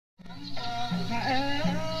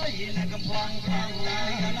នៅកំពង់ក្រងតែ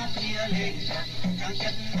នៅគ្នាលេងខាងចិ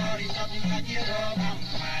ត្តបរិសុទ្ធជារបំ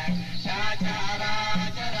ខ្មែរចា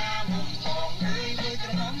រាមុំបងមួយត្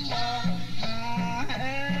រនំបង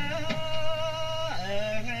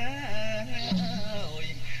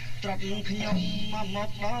ត្រប់ខ្ញុំម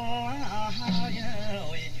កដល់ហើ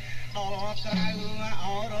យដល់ក្រៅអ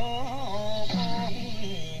រផង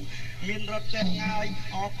មានរត់តែងាយ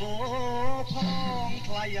អកោផង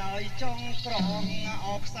ថ្លៃហើយចង់ក្រងអ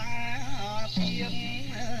ខ្សាទៀង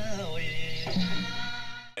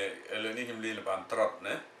ឥឡូវនេះខ្ញុំលេងរបាំត្រុដ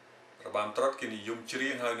ណារបាំត្រុដគេនិយមច្រៀ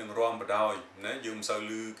ងហើយនឹងរាំបដោយណាយើងមិនសូវ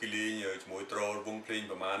ឮគេលេងជាមួយត្រូលវងភ្លេង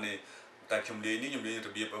ប្រហែលនេះតែខ្ញុំលេងនេះខ្ញុំលេងរ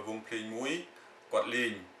បៀបវងភ្លេងមួយគាត់លេ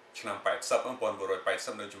ងឆ្នាំ80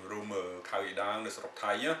 1980នៅជំរុំខៅអ៊ីដាងនៅស្រុក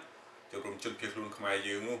ថៃជំរុំជនភៀសខ្លួនខ្មែរ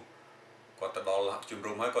យើងនោះគាត់ទៅដល់ជំ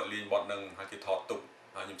រុំហើយគាត់លេងបទនឹងហើយគេថតទុក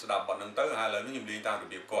ហើយខ្ញុំស្ដាប់បទនឹងទៅហើយឥឡូវនេះខ្ញុំលេងតាមរ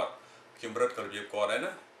បៀបគាត់ខ្ញុំរឹតក៏របៀបគាត់ដែរ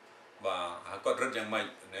ណាបាទហើយគាត់រឹតយ៉ាងម៉េច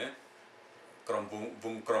ណាក្រុម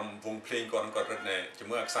វងភ្លេងគាត់រឹតណែជា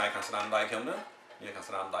មួយអាខ្សែខាងស្ដាំដៃខ្ញុំណានេះខាង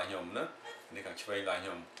ស្ដាំដៃខ្ញុំណានេះខាងឆ្វេងដៃខ្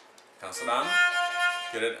ញុំខាងស្ដាំ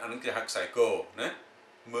គេរឹតអានឹងគេហៅខ្សែគោណា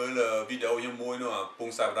មើលវីដេអូខ្ញុំមួយនោះពង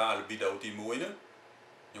សាវតាវីដេអូទី1ហ្នឹង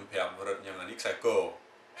ខ្ញុំប្រាប់រត់យ៉ាងនេះខ្សែគោ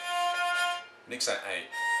នេះខ្សែឯក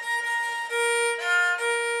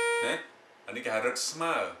ណាអានេះគេហៅរត់ស្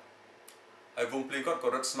មើហើយវងភ្លេងគាត់ក៏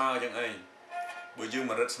រត់ស្មើយ៉ាងឯងបើយើង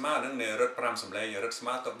មករត់ស្មើហ្នឹងរត់5សម្លេងរត់ស្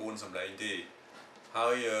មើទៅ4សម្លេងទេហើ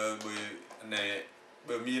យ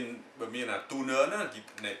បើមានអា tuner ណា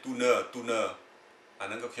ណែ tuner អា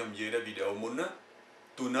ហ្នឹងក៏ខ្ញុំនិយាយដែរវីដេអូមុនណា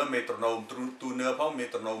tuner មេត្រូណូម tuner ផងមេ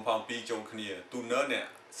ត្រូណូមផងពីរចូលគ្នា tuner នេះ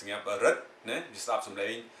សម្រាប់រឹតណាវាស្ដាប់សំឡេ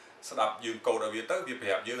ងស្ដាប់យើងកូដឲ្យវាទៅវាប្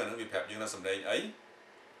រាប់យើងអានឹងវាប្រាប់យើងថាសំឡេងអី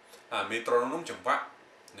អាមេត្រូណូមចង្វាក់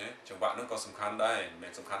ណាចង្វាក់ហ្នឹងក៏សំខាន់ដែរមិនមែ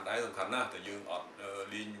នសំខាន់ដែរសំខាន់ណាស់តែយើងអត់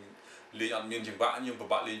លេងអត់មានចង្វាក់យើងពិ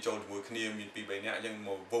បាកលេងចូលជាមួយគ្នាមាន2 3នាក់អញ្ចឹងម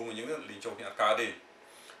កវងអញ្ចឹងលេងចូលគ្នាអត់កើតទេ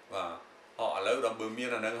បាទឥឡូវដល់បើមាន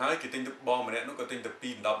អាហ្នឹងហើយគេទិញទៅបងម្នាក់នោះក៏ទិញទៅ$10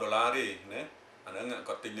ទេណាអាហ្នឹង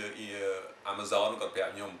គាត់ទិញលើ Amazon គាត់ប្រា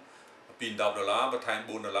ប់ខ្ញុំ$10បន្ថែម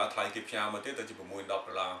$4ថ្លៃគេផ្ញើមកទៀតទៅជា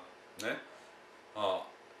$6-10ណា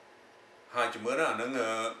ហើយជាមួយណាអាហ្នឹង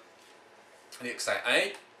នេះខ្សែឯក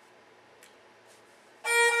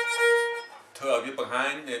ធ្វើឲ្យវាបង្ហា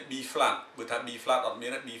ញ B flat បើថា B flat អត់មា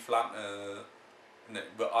ន B flat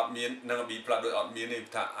បើអត់មាននឹង B flat ដូចអត់មានទេ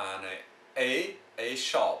ថាអានេះ A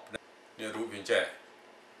sharp នេះរូបវាចេះ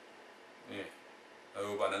នេះ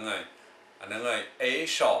បាទហ្នឹងហើយអាហ្នឹងហើយ A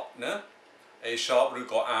sharp ណា A sharp ឬ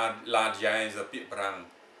ក៏ A la dièse ពាក្យប្រាំង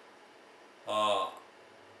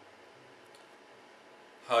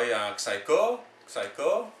ហើយខ្សែក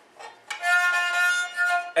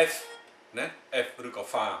F ណា F ឬក៏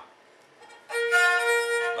Fa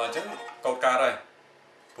អញ្ចឹងកោតកាត់ហើយ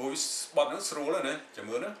ព្រោះបត់ហ្នឹងស្រួលណាចាំ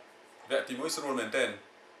មើលណាវគ្គទី1ស្រួលមែនទែន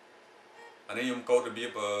អានេះខ្ញុំកោតរបៀ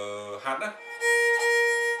បហាត់ណា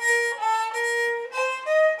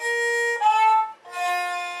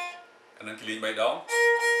អានឹងគេលេង3ដង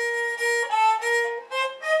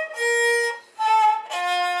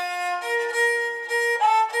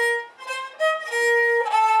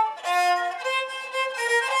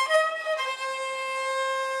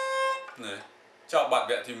ចប់បាត់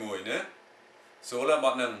វគ្គទី1ណាស្រួលបា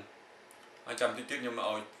ត់នឹងហើយចាំតិចទៀតខ្ញុំមក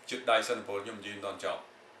ឲ្យជិតដៃសិនពលខ្ញុំនិយាយមិនដល់ចប់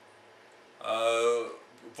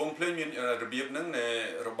វងភ្លេងមានរបៀបហ្នឹង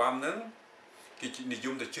របាំហ្នឹងគេនិយ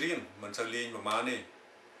មតែច្រៀងមិនសូវលេងប្រមាណទេ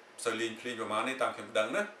សូវលេងភ្លេងប្រមាណទេតាមខ្ញុំដឹង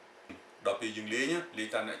ណាដល់ពេលយើងលេង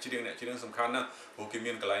តាមអ្នកច្រៀងសំខាន់ណាព្រោះគេ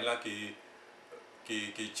មានកន្លែងឡាគេ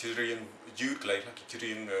ច្រៀងយឺតកន្លែងខ្លះគេច្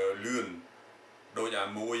រៀងលឿនដូចអា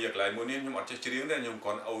មួយកន្លែងមួយនេះខ្ញុំអត់ចេះច្រៀងទេខ្ញុំគ្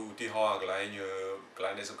រាន់ឲ្យឧទាហរណ៍កន្លែង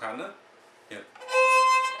ដែលសំខាន់ណា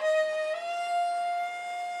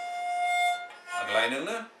កន្លែងហ្នឹង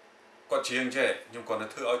ណាគាត់ច្រៀងចេះខ្ញុំគ្រាន់តែ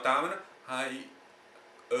ធ្វើឲ្យតាមណាហើយ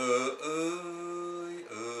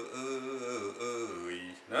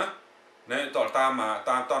ណាណែតលតាមត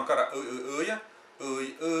នគាត់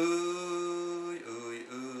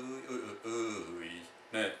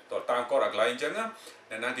ណែតលតាមគាត់អាកន្លែងអញ្ចឹងណា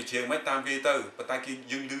អ្នកណាគេច្រៀងមិនតាមគេទៅប៉ុន្តែគេ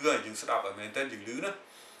យើងលឺហើយយើងស្ដាប់ឲ្យមែនតើយើងលឺណា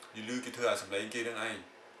យើងលឺគេធ្វើអាសម្លេងគេនឹងឯង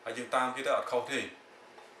ហើយយើងតាមគេទៅអត់ខុសទេ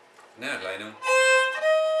ណែកន្លែងហ្នឹង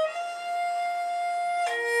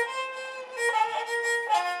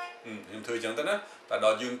ខ្ញុំធ្វើអញ្ចឹងទៅណាតែដ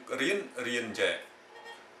ល់យើងរៀនចេះ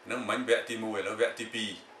ហ្នឹងមិនវគ្គទី1ឥឡូវវគ្គទី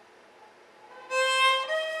2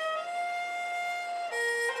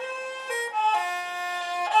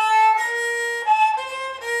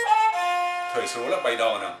ធ្វើស្រួល3ដ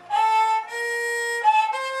ងហ្នឹង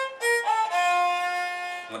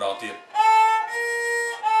មកដល់ទៀត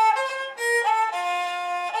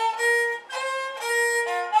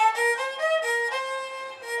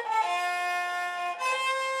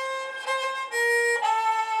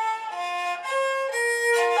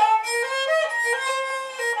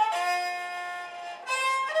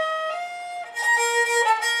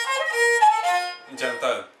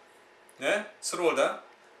tờ nhé sưu đó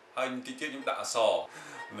hành tí tiết chúng đã sò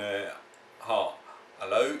nè họ ở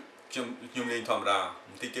lấy nhung lên thòm ra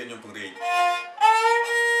tí tiết nhung phương đi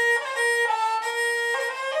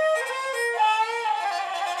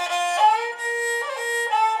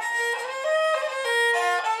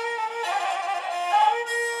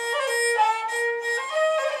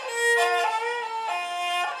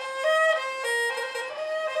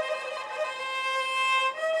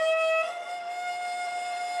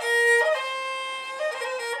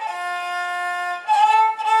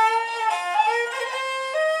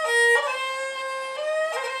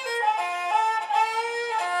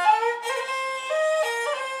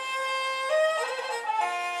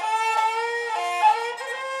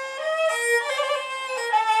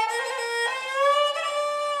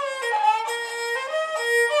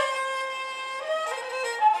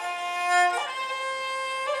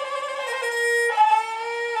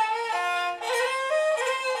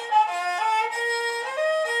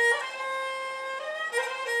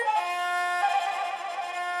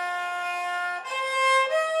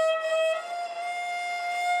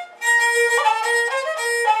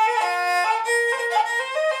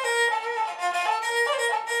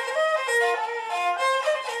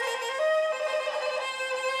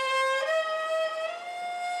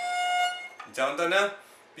chẳng ta nè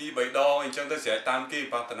pi bảy đo chẳng ta sẽ tam kia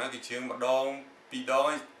bằng tận cái chiếng mà đo pi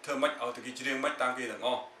đo thơ mách ở từ cái chiếng mách tam kia là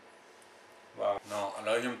ngon và nó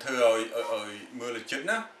ở nhầm thơ ở mưa là chính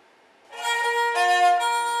á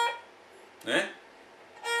đấy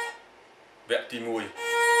vẹn thì mùi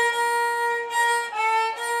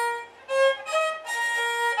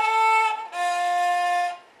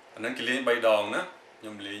nên cái lên bay đòn á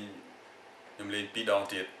nhầm lên pi đòn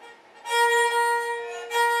thiệt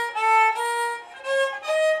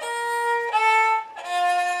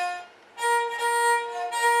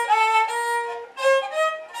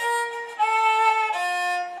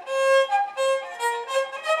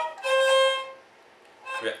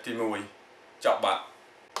vẹn thì mùi chọc bạn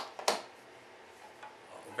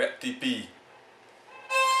vẹn thì pi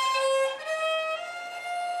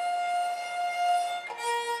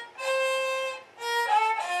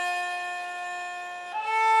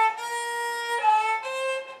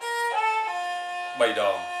bảy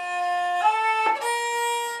đòn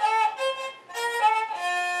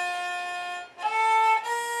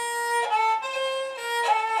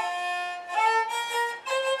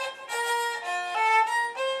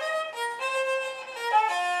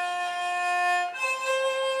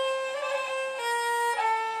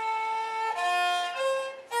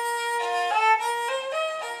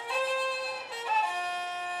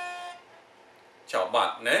chào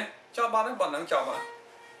bạn nè chào bạn đấy bạn đang chào bạn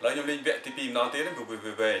lấy nhung linh viện thì tìm nó thế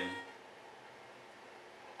đấy về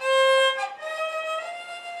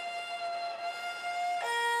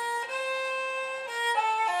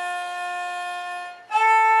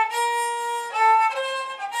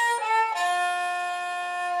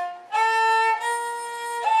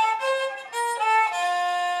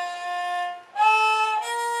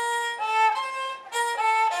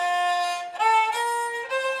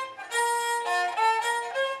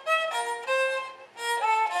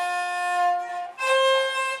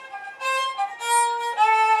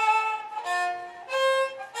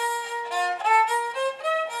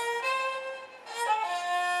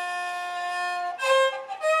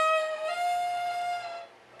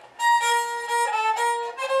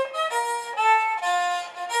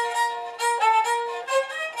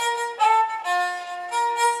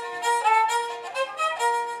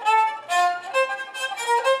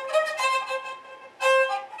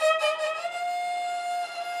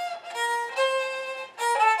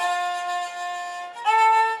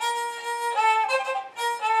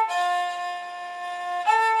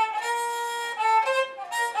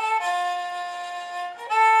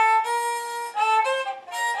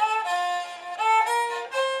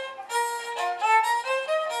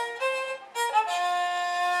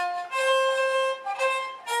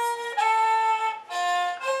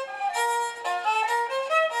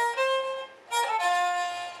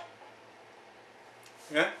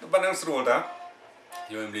nhé bạn đang sửa đó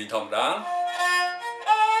rồi mình thòng đá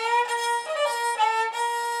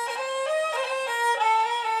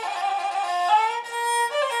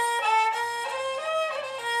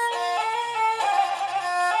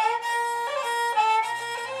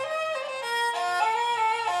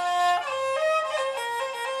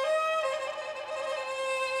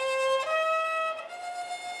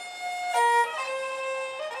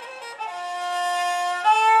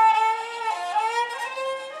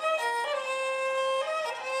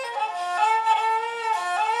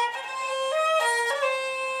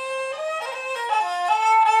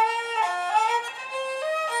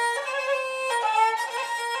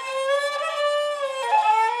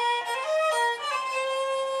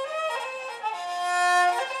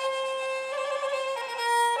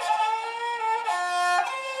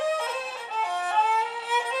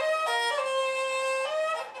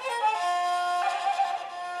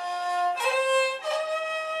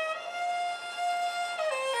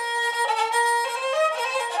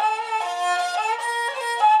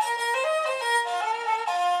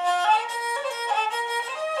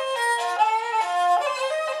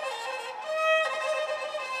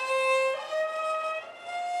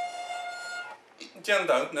chẳng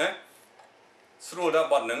tới nè sưu đã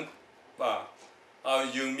bọt nâng và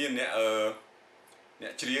dương miên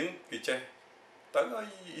nè chiếng thì chơi tới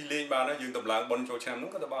lên bàn đó dương tập làng bồn cho chém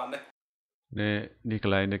nâng có tập bàn đấy nè đi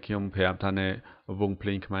cái này nè khi ông phép thà nè vùng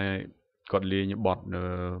pling khai còn liền như bọt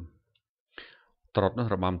trọt nó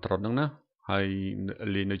Robam Trod nâng nè hay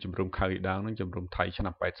liền nơi chấm rung khai đáng nâng chấm rung Thái chăn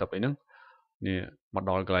nắp bẹt sập ấy nâng nè mặt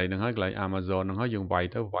đòn cái này nâng hay cái Amazon nâng hay dùng vay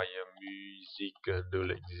tới vay music de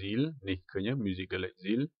l'exil nè cứ nhớ music de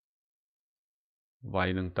l'exil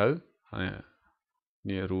vay nâng tới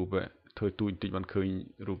nè rùa bẹ thôi tụi tịnh văn khơi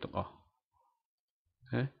rùa tặng ọ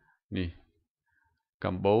nè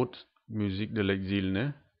Cambodia music de l'exil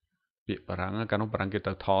nè bị parang cái nó parang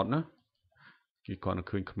kita thọt nè khi còn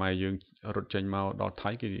khơi khai dương rốt tranh màu đỏ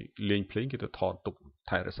thái cái liên play kita thọt tục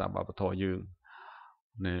thái ra sao bảo thọ dương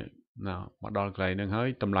nè nào mặt đòn cái này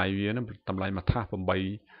hơi tầm lại vì nó tầm lại mà tha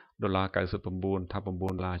 $8 cái sự buồn tha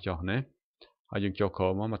buồn là cho nè ở dương cho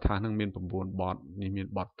khó mà tha năng miền buồn bọtนี่miền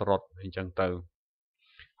bọt trọt hìnhจังเตอ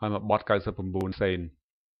ให้มาบอทcái sự buồn sen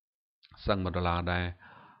sang $1ได้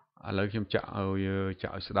แล้วខ្ញុំចាក់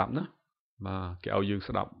ឲ្យស្ដាប់ណាបាទគេឲ្យយើង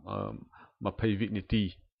ស្ដាប់20 វិនាទី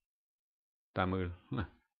តាមមើលណា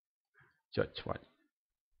ចុចឆ្វាច់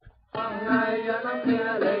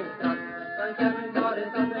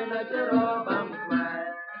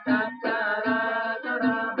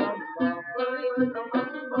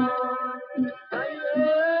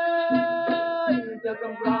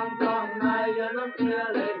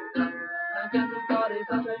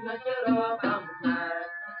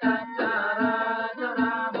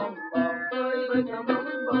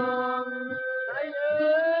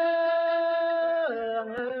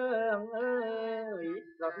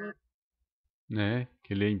nè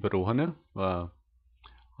cái liên bờ ruộng nữa và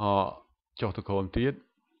họ cho tụi con tiết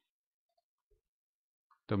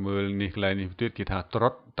tụi mưa nè cái này tiết kỳ thà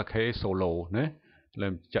trot tắc khé solo nè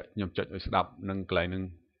làm chạy nhầm chạy ở đập nâng cái nâng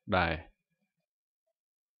đài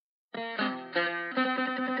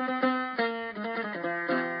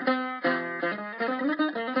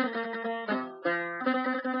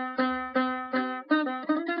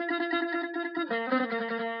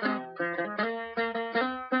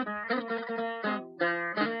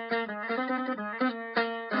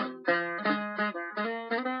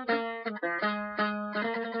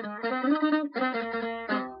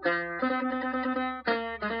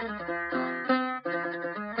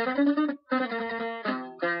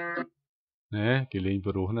nè cái liên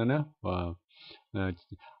bờ ruộng nữa và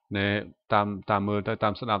nè tam mưa tới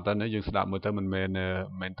tam đập tới nữa dương đập mưa tới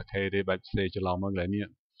mình tắc khé để bạch xe cho lòng cái này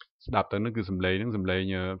đập tới nó cứ sầm lây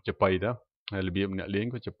nhờ chụp bay đó hay là biếm ngã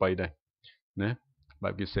liếng có chụp bay đây nè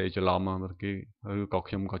bạch cái xe cho lòng mà cái có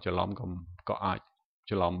khiêm có cho lòng có ai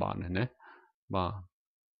cho lòng bạn này nè và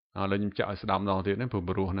lên chạy đập đó thì nó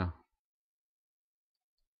bờ ruộng nè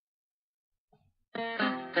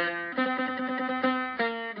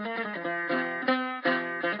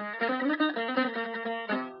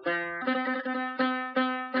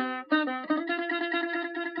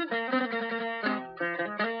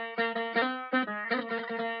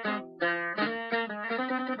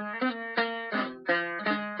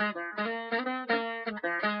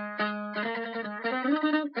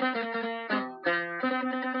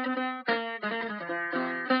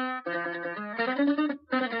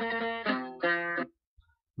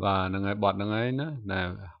và năng ai bọt năng ấy nữa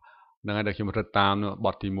là năng ai được chìm rất tam nữa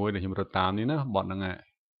bọt thì muối được chìm rất tam ní nữa bọt năng ai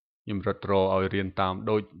chìm rất trò ở riêng tam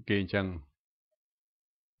đôi kia chăng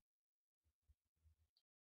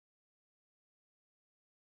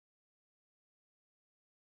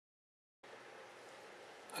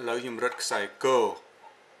lời chìm rất xài cơ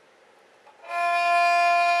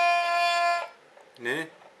nè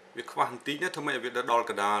việc khoan tí nhất thôi mà việc đã đòn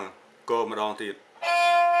cả đàn cơ mà đòn tiệt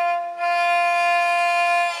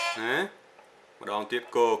nè mà đòn tiệt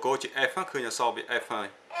cô chỉ F á khơi nhà so bị F thôi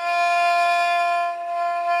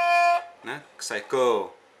nè xài cơ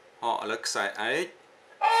họ là xài ấy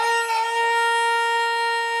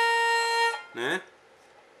nè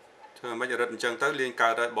thôi bây giờ rất chân tới liên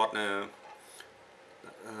cao tới bọt nè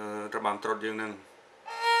Robam Trod dương nâng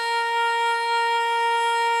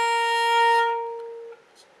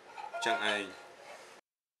chẳng ai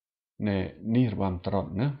nè ní Robam Trod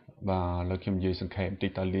nữa và lời khiêm dây sân khém tí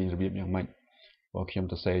ta liênរបៀបយ៉ាងម៉េចvà khiêm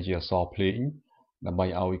ta sẽ chia sẻ playដើម្បី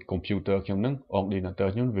ឲ្យ computer ខ្ញុំនឹង ordinateur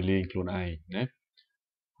ខ្ញុំវាលេងខ្លួនឯងណា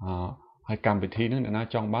ហើយកម្មវិធីហ្នឹងអ្នកណា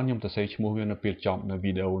ចង់បានខ្ញុំទៅសេឈ្មោះវានៅពេលចប់នៅ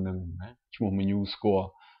វីដេអូហ្នឹងណាឈ្មោះ menu score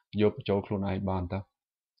យកបញ្ចូលខ្លួនឯងបានតើ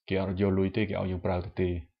គេអត់យកលុយទេគេឲ្យយើងប្រើទៅទេ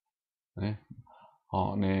ណា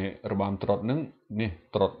នែRobam Trodហ្នឹងនេះ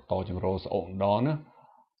Trod តចង្រោស្អូនដណា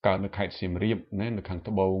កើតនៅខេត្តសៀមរាបណានៅខាង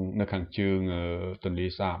ត្បូងនៅខាងជើងទន្លេ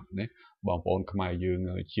សាបណាបងប្អូនខ្មែរយើង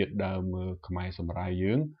ជាតិដើមខ្មែរសម្រាយ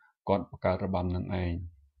យើងគាត់បង្កើតរបាំនឹងឯង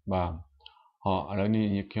បាទឥឡូវនេះ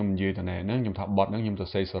ខ្ញុំនិយាយទៅណែហ្នឹងខ្ញុំថាបទហ្នឹងខ្ញុំទៅ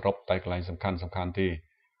សេសរុបតែកន្លែងសំខាន់ទេ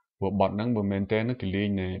ព្រោះបទហ្នឹងបើមែនតើគេលេង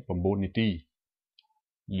នៅ9នាទី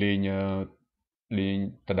លេង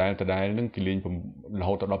ដដែលហ្នឹងគេលេងរ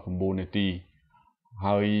ហូតដល់9នាទី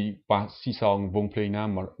ហើយប៉ះស៊ីសងវងភ្លេងណា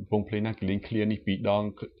គេលេងឃ្លានេះ2ដង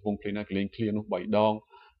វងភ្លេងណាគេលេងឃ្លានោះ3ដង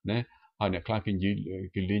ណាហើយអ្នកខ្លះគេនិយាយ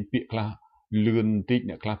គេលេងពាក្យខ្លះលឿនបន្តិច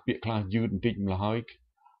អ្នកខ្លះពាក្យខ្លះយឺតបន្តិចម្ល៉េះហើយ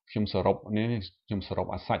ខ្ញុំសរុបនេះខ្ញុំសរុប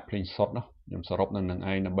អាសាច់ភ្លេងសុទ្ធណាខ្ញុំសរុបនៅនឹង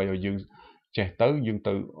ឯងដើម្បីឲ្យយើងចេះទៅយើង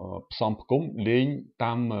ទៅផ្សំផ្គុំលេង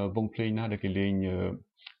តាមវងភ្លេងណាដែលគេលេង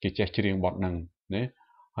គេចេះច្រៀងបទហ្នឹងណា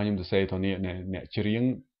ហើយខ្ញុំសរសេរទៅនេះអ្នកច្រៀង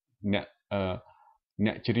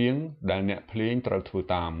អ្នកច្រៀងដែលអ្នកភ្លេងត្រូវធ្វើ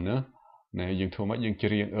តាមណាយើងធ្វើមកយើងច្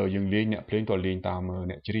រៀងយើងលេងអ្នកភ្លេងក៏លេងតាម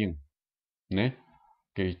អ្នកច្រៀងណា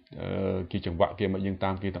គេចង្វាក់គេមកយើងតា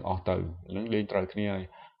មគេទាំងអស់ទៅហ្នឹងលេងត្រូវគ្នា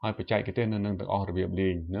ហើយបច្ចេកទេសនៅនឹងទាំងអស់របៀបលេ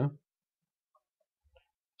ងណាឥ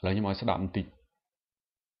ឡូវខ្ញុំឲ្យស្ដាប់បន្តិច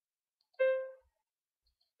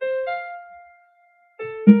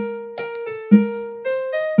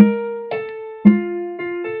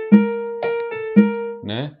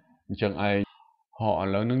ណាអញ្ចឹងឯងឥ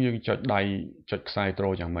ឡូវហ្នឹងយើងចុចដៃចុចខ្សែត្រូ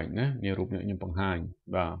យ៉ាងម៉េចណានេះរូបនេះខ្ញុំបង្ហាញ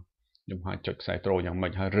បាទខ្ញុំហាចុចខ្សែત્રોយ៉ាងម៉េ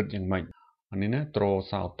ចហើយរឹតយ៉ាងម៉េចអានេះណាត្រូ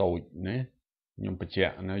សោតូចណាខ្ញុំបញ្ជា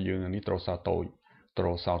ក់ណាយើងអានេះត្រូសោតូច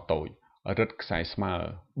រឹតខ្សែស្មើ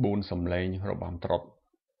4សំឡេងរបាំត្រុដិ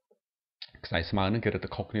ខ្សែស្មើហ្នឹងគេរឹតតែ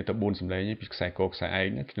ខុសគ្នាទៅ4សំឡេងពីខ្សែកខ្សែឯក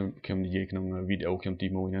ណាខ្ញុំនិយាយក្នុងវីដេអូខ្ញុំទី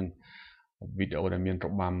1ហ្នឹងវីដេអូដែលមានរ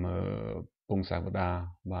បាំពងសាវតា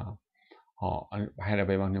បាទហេតុអ្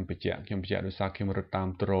វីបងខ្ញុំបញ្ជាក់ដោយសារខ្ញុំរត់តាម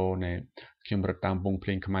ត្រូណែខ្ញុំរត់តាមវងភ្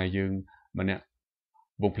លេងខ្មែរយើងម្នាក់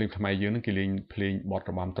វងភ្លេងខ្មែរយើងហ្នឹងគេលេងភ្លេងបទ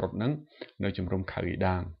របាំត្រុដិហ្នឹងនៅជំរំខៅអ៊ី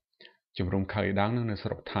ដាងហ្នឹងនៅស្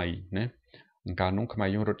រុកថៃណាកាលនោះខ្មែរ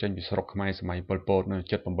យើងរត់ចេញពីស្រុកខ្មែរសម័យប៉ុលពតនៅ78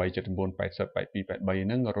 79 80 82 83ហ្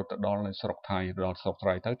នឹងរត់ទៅដល់នៅស្រុកថៃ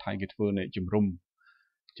ទៅថៃគេធ្វើនៅជំរំ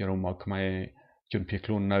មកខ្មែរជនភៀស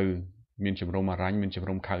ខ្លួននៅមានជំរំអរញ្ញមានជំ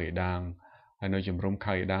រំខៅអ៊ីដាងហើយនៅជំរំ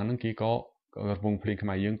ខៅអ៊ីដាងហ្នឹងគេក៏វងភ្លេងខ្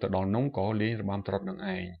មែរយើងទៅដល់នោះក៏លេងរបាំត្រុដិនឹង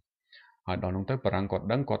ឯងហើយដល់នោះទៅបារាំងគាត់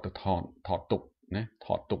ដឹងគាត់ទៅថតទុក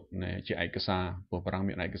ជាឯកសារព្រោះបារាំង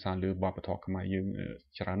មានឯកសារលើវប្បធម៌ខ្មែរយើង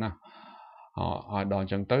ច្រើនណាស់ហើយដល់អ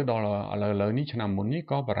ញ្ចឹងទៅដល់ឥឡូវនេះឆ្នាំមុននេះ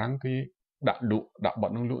ក៏បារាំងគេដាក់ប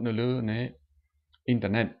ទនោះលក់នៅលើអ៊ីនធឺ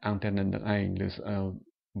ណិតនឹងឯងលើ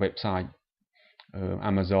website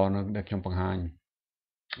Amazon ដែលខ្ញុំបង្ហាញ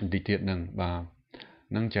បន្តិចទៀតហ្នឹងបាទ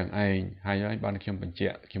នឹងចឹងឯងហើយបានខ្ញុំបញ្ជា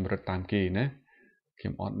ក់ខ្ញុំរត់តាមគេណាខ្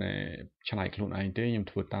ញុំអត់ឆ្នៃខ្លួនឯងទេខ្ញុំ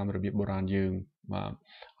ធ្វើតាមរបៀបបុរាណយើងបាទ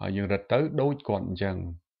ហើយយើងរត់ទៅដូចគាត់អញ្ចឹង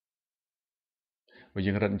បើ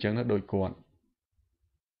យើងរត់អញ្ចឹងទៅដូចគាត់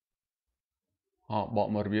បក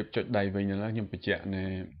មករបៀបចុចដៃវិញឥឡូវខ្ញុំបញ្ជាក់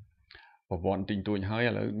ប្រវត្តិតិចតួចហើយ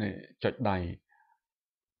ឥឡូវចុចដៃ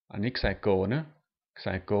អានេះខ្សែគណាខ្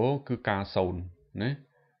សែគគឺការ0ណា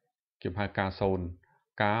គេហៅការ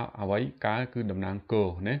0ការអ្វីការគឺតំណាងគ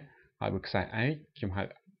ណាហើយបើខ្សែឯកខ្ញុំហៅ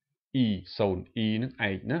e 0 e នឹង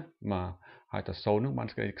ឯកណាបាទហើយតែ0នឹងបាន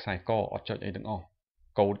ស្គាល់ខ្សែកអត់ចុចអីទាំងអស់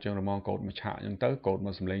កូដចឹងរមងកូដមួយឆាកចឹងទៅកូដម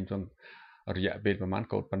កសំឡេងក្នុងរយៈពេលប្រហែល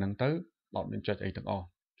កូដប៉ុណ្ណឹងទៅអត់មានចុចអីទាំងអស់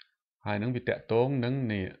ហើយនឹងវាតាក់ទងនឹង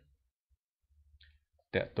នេះ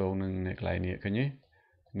កន្លែងនេះឃើញទេ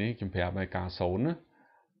នេះខ្ញុំប្រាប់ឲ្យការ0ណា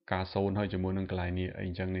ការ0ហើយជាមួយនឹងកន្លែងនេះអី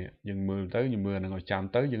ចឹងនេះយើងមើលនឹងឲ្យចាំ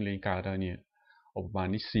ទៅយើងលេងកើតហើយនេះឧបមា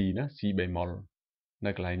នេះ C ណា C bemol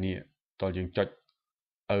នៅកន្លែងនេះតើយើងចុច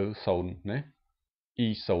E0 ណា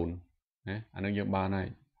E0 ណាអានឹងយើងបានហើយ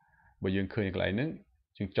បើយើងឃើញកន្លែងហ្នឹង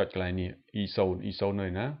យើងចុចកន្លែងនេះ E0 នៅ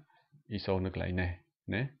ណា E0 នៅកន្លែងនេះ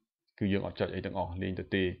ណាគឺយើងអត់ចុចអីទាំងអស់លេងទៅ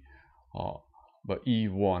ទេបើ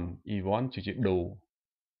E1 ជាដូ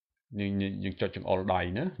យើងចុចចង្អុលដៃ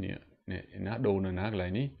ណានេះណាដូនៅណាកន្លែ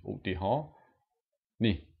ងនេះឧទាហរណ៍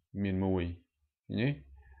នេះមានមួយ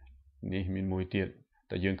នេះមានមួយទៀត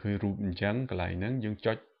តែយើងឃើញរូបអញ្ចឹងកន្លែងហ្នឹងយើង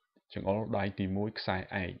ចុចចង្អុលដៃទី1ខ្សែ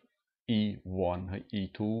ឯក E1 ហើយ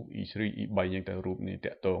E2 E3 E3 យ៉ាងទៅរូបនេះ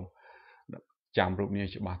តាក់ទងចាំរូបនេះ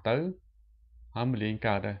ច្បាស់ទៅហើយមកលេង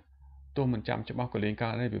កើតដែរទោះមិនចាំច្បាស់ក៏លេងកើ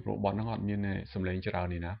តដែរពីព្រោះបទហ្នឹងអត់មានសំឡេងច្រើន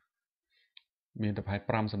នេះណាមានតែប្រហែល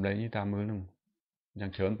5សំឡេងនេះតាមមើលហ្នឹងយ៉ា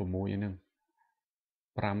ងច្រើន6ឯហ្នឹង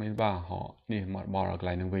5ឯងបាទនេះមកបល់កន្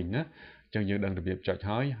លែងហ្នឹងវិញណាអញ្ចឹងយើងដឹងរបៀបចុច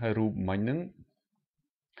ហើយរូបមិញហ្នឹង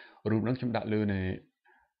ខ្ញុំដាក់លើនៅ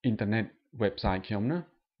អ៊ីនធឺណិត website ខ្ញុំណា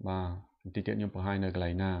បាទបន្តិចទៀតខ្ញុំបង្ហាញនៅកន្លែ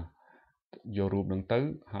ងណាយករូបហ្នឹងទៅ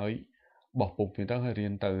ហើយបោះពុំវាទៅហើយរៀ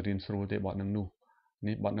នស្រួលទេបទហ្នឹងនោះ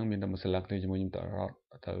នេះបទហ្នឹងមានតែមួយស្លឹកទេជាមួយខ្ញុំទៅ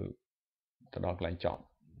ដល់កន្លែងចប់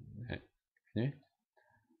nhé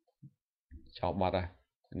chọc bát à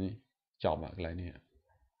ní chọc lại cái này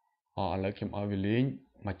họ lấy kiếm ao về lính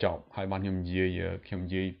mà chọc hai bạn nhầm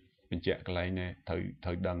gì mình chạy cái này nè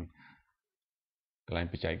thời đằng cái này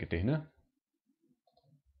phải chạy cái tí nữa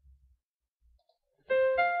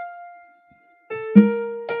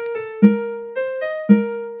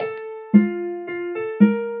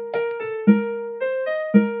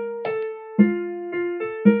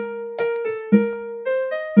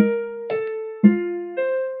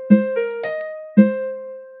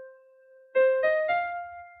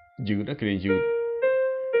dư đó cái dư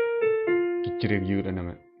cái chuyện dư đó nè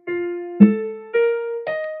mẹ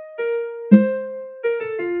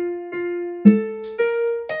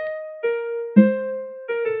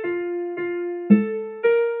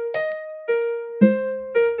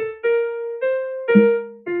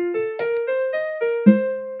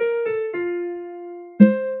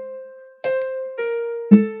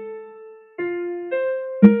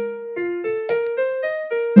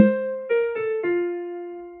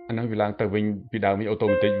anh nói vì lang từ vinh vì đào mi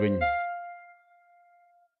automatic vinh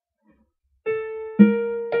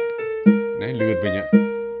này lượt vinh ạ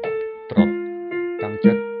trọt tăng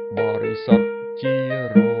chất body sọt chi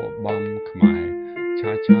rô băm khmai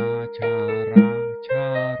cha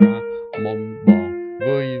ra mông bong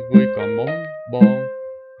với còn mông bong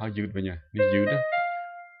hai dư vinh ạ đi dư đó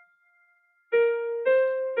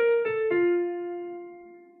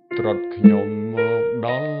trọt nhom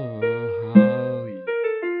đón hơi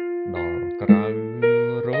đỏ cày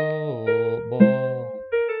rô bong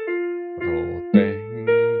rô tên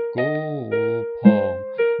cú phong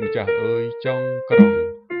cha ơi trong còng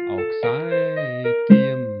ọc sái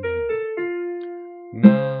tiêm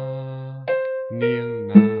na niêng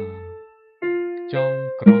na trong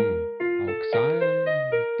còng ọc sái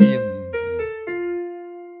tiêm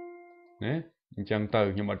nè chẳng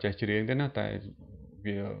từ nhưng mà chạy riêng thế nó tại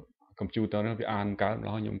vì computer nó bị an cả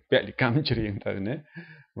nó nhưng bẹt đi cắm riêng từ nè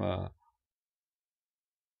mà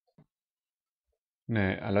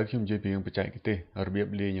nè lấy chúng chơi biển bị chạy cái têរបៀប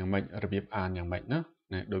លេងយ៉ាងម៉េចរបៀបអានយ៉ាងម៉េចណា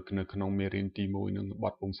ណែដូចនៅក្នុងមេរៀនទី1នឹងប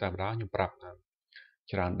ទពងសាវតាខ្ញុំប្រាប់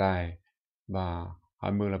ច្រើនដែរបាទហើ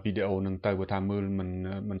យមើលវីដេអូនឹងទៅបើថាមើល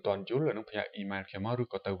មិនទាន់យល់នឹងផ្ញើអ៊ីមែលខ្ញុំមកឬ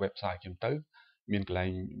ក៏ទៅ website ខ្ញុំទៅមានកន្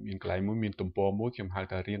លែងមួយមានទំព័រមួយខ្ញុំហៅ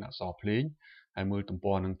ថារៀនអក្សរភ្លេងហើយមើលទំ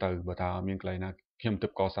ព័រនឹងទៅបើថាមានកន្លែងណាខ្ញុំទៅ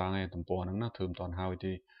កសាងឯទំព័រហ្នឹងណាធ្វើមិនទាន់ហើយ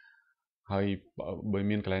ទេហើយបើ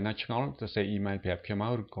មានកន្លែងណាឆ្ងល់ទៅសេអ៊ីមែលប្រាប់ខ្ញុំម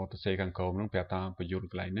កឬក៏ទៅសេខាងក្រោមហ្នឹងប្រាប់ថាបញ្យល់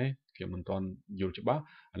កន្លែងនេះខ្ញុំមិនទាន់យល់ច្បាស់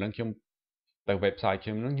អាហ្នឹងខ្ញុំទៅ website ខ្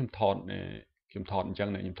ញុំហ្នឹងខ្ញុំថតអញ្ចឹង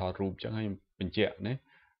ខ្ញុំថតរូបអញ្ចឹងហើយខ្ញុំបញ្ជាក់ណា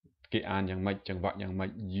គេអានយ៉ាងម៉េចចង្វាក់យ៉ាងម៉េច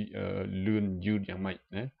លឿនយឺតយ៉ាងម៉េច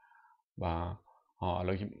ណាបាទ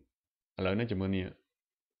ឥឡូវនេះចាំមើលនេះ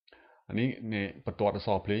អានេះបន្ទាត់អក្ស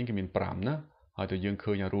រភ្លេងគេមាន5ណាហើយទៅយើង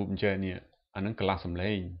ឃើញរូបអញ្ចឹងនេះអាហ្នឹងកន្លះសំ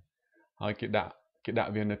ឡេងហើយគេដាក់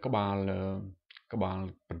វានៅក្បាល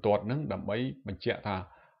បន្ទាត់ហ្នឹងដើម្បីបញ្ជាក់ថា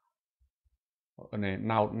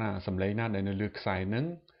ណោតណាសំឡេងណាដែលនៅលើខ្សែហ្នឹង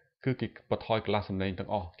គឺគេបន្ថយកន្លះសំឡេងទាំង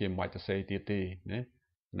អស់គេមិនបាច់ទៅសេទៀតទេណា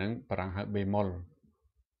ហ្នឹងបារាំងហៅ bemol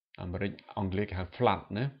អាមេរិកអង់គ្លេសគេហៅ flat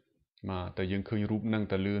ណាមកតែយើងឃើញរូបហ្នឹង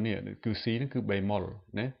ទៅលើនេះគឺ C ហ្នឹងគឺ bemol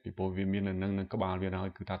ណាពីព្រោះវាមាននៅក្បាលវាហើ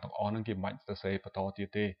យគឺថាទាំងអស់ហ្នឹងគេមិនបាច់ទៅសេបន្តទៀត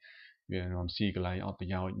ទេវានាំ C កន្លែងអត់ប្រ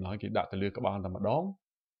យោជន៍ឡើយគេដាក់ទៅលើក្បាលតែម្ដង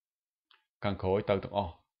ខាងក្រោយទៅទាំងអ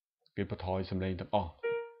ស់គេបន្ថយសំឡេងទាំងអស់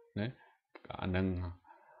ណាអាហ្នឹង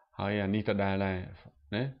ហើយអានេះទៅដែរ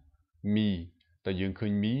ណាមីតែយើងឃើ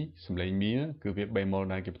ញមីសំឡេងមីគឺវា bemol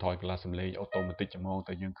ដែរគេបន្ថយកន្លះសំឡេង automatic ហ្មង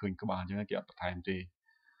តែយើងឃើញក្បាលអញ្ចឹងគេអត់បន្ថែមទេ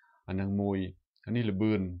អាហ្នឹងមួយអានេះល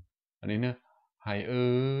បឿនអានេះណាហើយអើ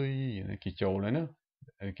យគេចូលហើយណា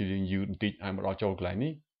គេយើងយឺតបន្តិចហើយមកដល់ចូលកន្លែង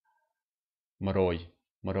នេះ100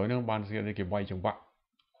ហ្នឹងបានស្គាល់គេវាយចង្វាក់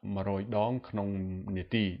100ដងក្នុងនា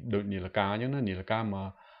ទីដូចនាឡិកាអញ្ចឹងណានាឡិកាមួ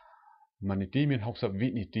យនាទីមាន60វិ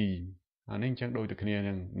នាទីអានេះអញ្ចឹងដូចតែគ្នាហ្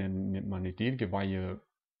នឹងមួយនាទីគេវាយ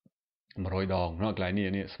100ដងនៅកន្លែង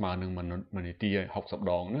នេះស្មើនឹងមួយនាទី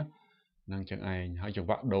60ដងណាហ្នឹងចឹងឯងហើយចង្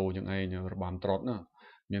វាក់ដូរចឹងឯងរបាំត្រុតណា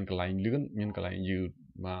មានកន្លែងលឿនមានកន្លែងយឺត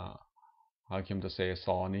បាទហើយខ្ញុំទៅសេអក្ស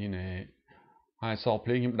រនេះណែហើយអក្សរភ្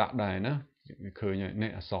លេងខ្ញុំដាក់ដែរណាឃើញ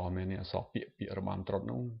នេះអក្សរមែននេះអក្សរពាក្យរបាំត្រុត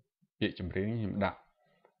នោះពាក្យចម្រៀងខ្ញុំដាក់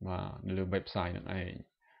បាទនៅលើ website ហ្នឹងឯង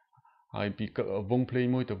ហើយពីវងភ្លេង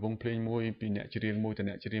មួយទៅវងភ្លេងមួយពីអ្នកច្រៀងមួយទៅ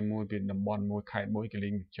អ្នកច្រៀងមួយពីតំបន់មួយខេត្តមួយគេលេ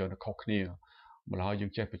ងច្រើនខុសគ្នាម្ល៉េះយើ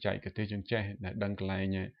ងចេះបច្ចេកទេសយើងចេះដឹងកន្លែ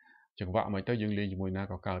ងចង្វាក់មិនទៅយើងលេងជាមួយណា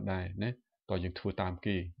ក៏កើតដែរណាតើយើងធ្វើតាម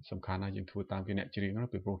គេសំខាន់ណាស់យើងធ្វើតាមគេអ្នកច្រៀងណា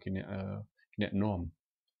ពីព្រោះគេអ្នកនាំ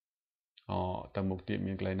ទៅមុខទៀត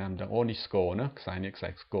មានកន្លែងណាមិនដឹងអូនេះស្គរណាខ្សែនេះខ្សែ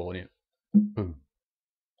ស្គរនេះពឹង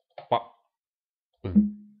ប៉ាក់ពឹង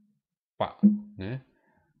ប៉ាក់ណា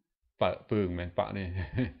bạ bường mẹ bạ này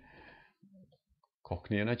có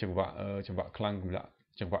kia nó chẳng vạ khăn cũng là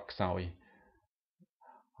chẳng vạ sỏi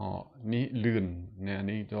họ ní lươn nè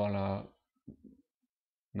ní to là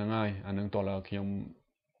năng ai anh năng to là khi ông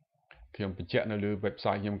bị chết nó lưu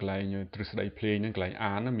website nhom cái như Thursday Play những cái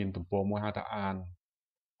án nó miền tụm po mua hai ta án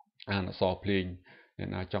sọ Play nên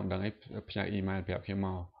là chọn đăng ấy phải emailแบบkhi mà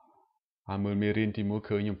มือมีรินที่มือเค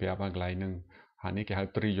ยยังแบบอะไรนึงอันนี้ก็คือ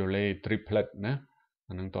triplet นะ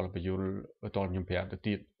อันนั้นตอนไปอยู่ตอนยังแบบ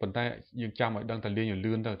ติดปัจจัยยังจำไว้ดังแต่เรียนอย่าง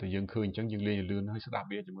ลื่นแต่ยังเคยจังยังเรียนอย่างลื่นให้สดับเ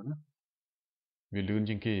บียจังมั้งนะวิลื่น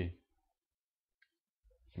จริงกี่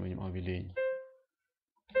มันยังเอาวิลื่น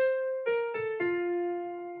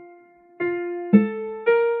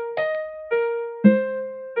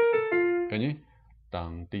cái nhỉ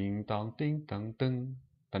tàng tinh tàng tưng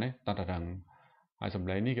ตอนนี้ตังไอ้สำเ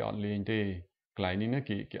ร็จนี่ก็อ่อนเรียนที่ไกลนี่นะ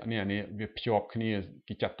กี่เนี่ยเว็บช็อปขึ้นนี่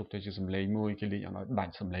กี่จัดตุกแต่จะสำเร็จมวยกี่เรียนอะไรดัน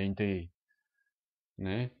สำเร็จที่น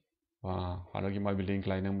ะว่าหาเรากี่มาวิเรียนไก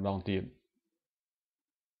ลนั่งลองตีน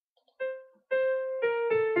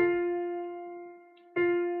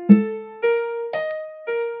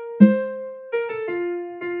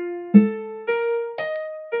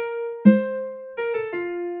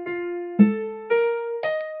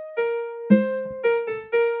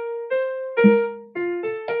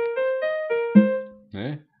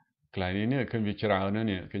ไกลนี้เนี่ยขึ้นวิจารณ์นะ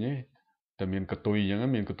เนี่ยคือเนี่ยแต่มีกระตุยอย่างนั้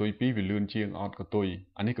นมีกระตุยปีวิลื่นเชียงออดกระตุย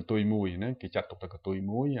อันนี้กระตุยมวยนะกิจัดตกแต่กระตุย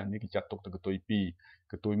มวยอันนี้กิจัดตกแต่กระตุยปี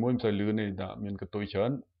กระตุยมวยมันใส่ลื่นเนี่ยแต่มีกระตุยเฉิ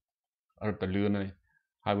นแต่ลื่นเลย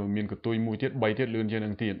หายไปมีกระตุยมวยเทียดใบเทียดลื่นเชียง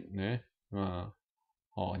นั่งตีนเนี่ย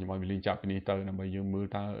họ nhưng mà mình chạm bên tờ là bây giờ mưa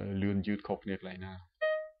taลื่นยืดkhócเนี่ยไรนะ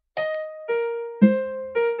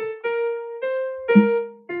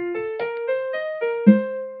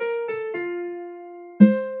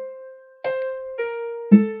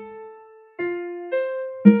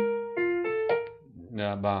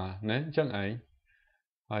bà nè chẳng ấy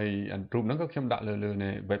hay anh chụp nó có xem đặt lừa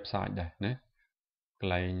này website đây nè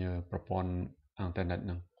cái như propon internet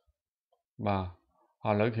nè bà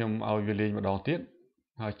họ lấy thêm ao video mà đo tiết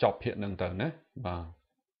họ chọc hiện nâng tờ nè bà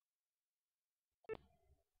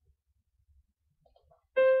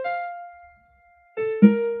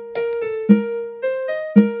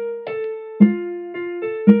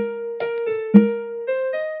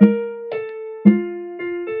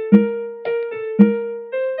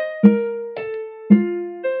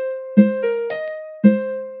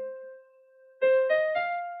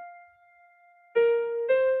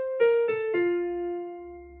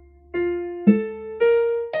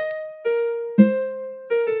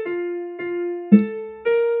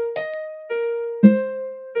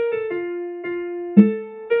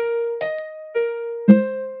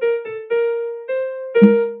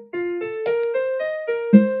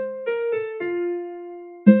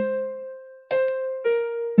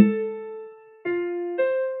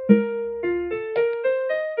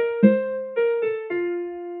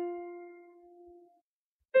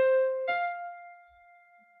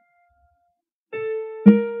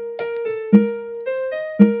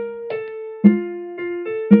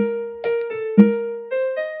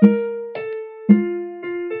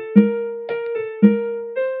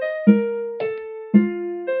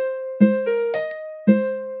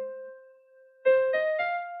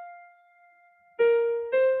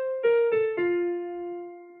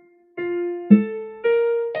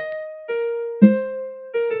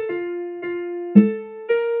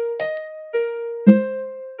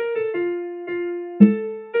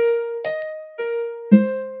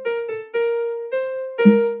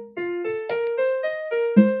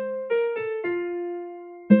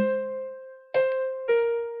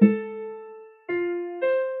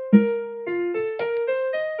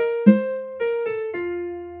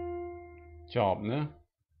จอบนะ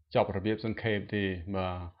จอบระเบียบสังเกตดีมา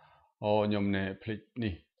โอ้ยมเนี่ยพลิก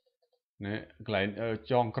นี่เนี่ยหลาย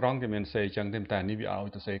จองกร้องจะเป็นเซจังเต็มแต่นี่วิเอา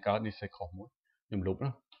ตัวเซการ์ดนี่เซของหมดยมลุกเน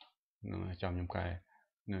าะจำยมไกล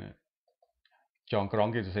เนี่ยจองกร้อง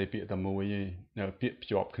จะเซเปียตะมวยเนี่ยเปีย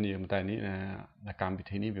จอบขณียมแต่นี้นะการพิ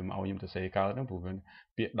ธีนี้วิเอายมตัวเซการ์ดนะผมเป็น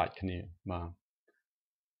เปียดัดขณีมา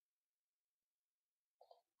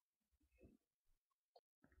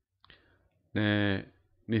เนี่ย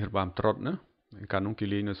นี่คือบามตรดนะการนุ่งกิ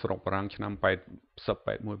ลีในสระปรางชนำไปสับไป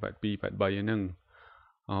มวยไปปีไปใบนึง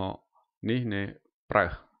นี่เนี่ยปลา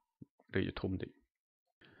เรียทุ่มดิ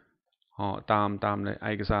ตามในไอ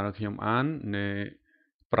กระซาเราเขียนอ่านใน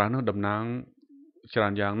ปลาเนื้อดำนางจา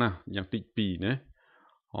นยางนะอย่างติปีเนี่ย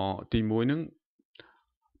ตีมวยนึง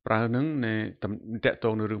ปลานึงในแตะตร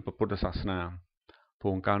งในเรื่องพระพุทธศาสนาพ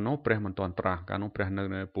วงการโน้เปรมันตอนตราการโน้เปร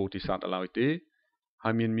ในโพธิสัตว์อะไรตีให้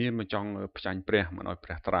มีนมันจองประจันเปรมันเอาเป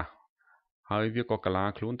รตรา ហើយវាក៏កាឡា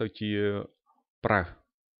ខ្លួនទៅជាប្រើ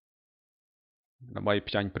ដើម្បី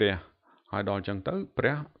ផ្ចាញ់ព្រះហើយដល់ចឹងទៅព្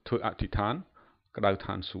រះធ្វើអធិដ្ឋានក្តៅ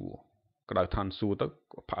ឋានសួគ៌ទៅ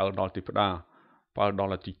ផ្អើលដល់ទេវតាផ្អើលដ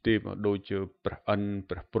ល់អាទិទេពដូចជាព្រះអិន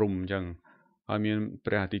ព្រះព្រំអញ្ចឹងហើយមាន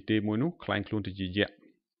ព្រះអាទិទេពមួយនោះខ្លែងខ្លួនទៅជាយក្ស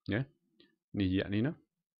ណានេះយក្សនេះណា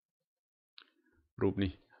រូប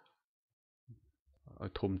នេះឲ្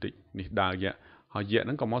យធំតិចនេះដើរយក្សហើយយក្សហ្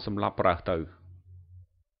នឹងក៏មកសម្លាប់ប្រើទៅ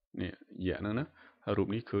នេះយក្សហ្នឹងណាហើយរូប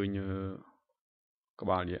នេះឃើញក្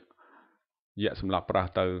បាលយក្សសម្លាប់ប្រើ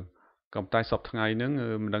ទៅក៏តែសពថ្ងៃហ្នឹង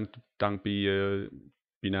មិនដឹងតាំងពី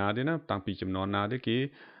ណាទេណាតាំងពីចំនួនណាទេគេ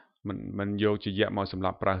មិនយកជាយក្សមកសម្លា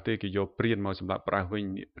ប់ប្រើទេគេយកព្រានមកសម្លាប់ប្រើវិញ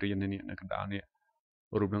នេះព្រាននេះនៅកណ្ដាលនេះ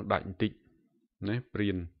រូបហ្នឹងដាច់បន្តិចណាព្រា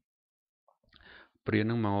នហ្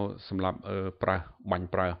នឹងមកសម្លាប់ប្រើបាញ់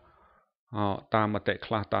ប្រើតាមមតិ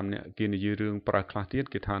ខ្លះតាមអ្នកគេនិយាយរឿងប្រើខ្លះទៀត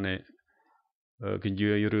គេថាណែគេនិ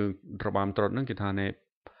យាយរឿងរបាំត្រុដិហ្នឹងគេថាណែ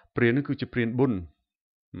ព្រានហ្នឹងគឺជាព្រានបុណ្យ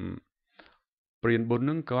ហ្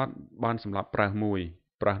នឹងគាត់បានសម្លាប់ប្រើមួយ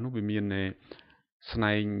ប្រើនោះវាមានស្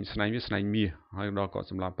នែងវាស្នែងមាសហើយដល់គាត់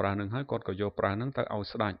សម្លាប់ប្រើហ្នឹងហើយគាត់ក៏យកប្រើហ្នឹងទៅឲ្យ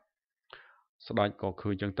ស្ដេចក៏ឃើ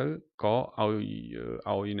ញចឹងទៅក៏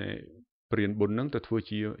ឲ្យណែព្រានបុណ្យហ្នឹងទៅធ្វើ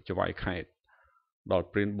ជាចវាយខេត្តដល់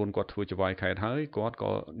ព្រានបុណ្យគាត់ធ្វើចវាយខេត្តហើយគាត់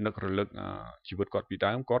ក៏នឹករលឹកជីវិតគាត់ពី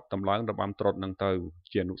ដើមគាត់តម្លើងរបាំត្រុដិហ្នឹងទៅ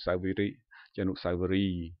ជាអនុស្សាវរី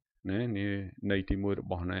យ៍ណានេះនៃទី1រ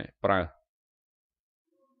បស់ណែប្រើ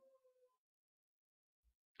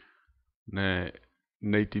ណែ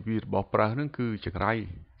នៃទី2របស់ប្រើហ្នឹងគឺចង្រៃ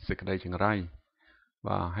សេចក្តីចង្រៃ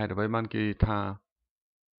បាទហេតុអ្វីបានគេថា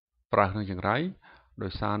ប្រើហ្នឹងចង្រៃដោ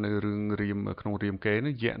យសារនៅរឿងរៀមក្នុងរៀមកេរហ្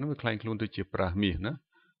នឹងយក្សហ្នឹងវាខ្លែងខ្លួនទៅជាប្រើមាសណា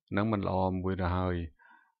ហ្នឹងមិនល្អមួយទៅហើ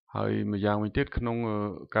យម្យ៉ាងវិញទៀតក្នុង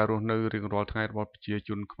ការរស់នៅរៀងរាល់ថ្ងៃរបស់ប្រជាជ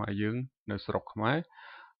នខ្មែរយើងនៅស្រុកខ្មែរ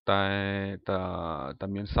តែ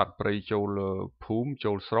មានសត្វព្រៃចូលភូមិ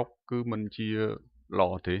ចូលស្រុកគឺមិនជាល្អ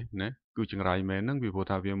ទេណាគឺចង្រៃមែនហ្នឹងវាព្រោះ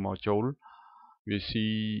ថាវាមកចូលវាស៊ី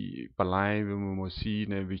បន្លែវាមកស៊ី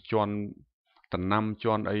នៅវាជន់តំណាំជ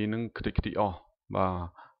ន់អីហ្នឹងខ្ទេចអស់បាទ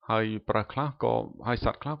ហើយប្រើខ្លះក៏ហើយស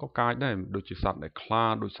ត្វខ្លះក៏កាចដែរដូចជាសត្វដែលខ្លា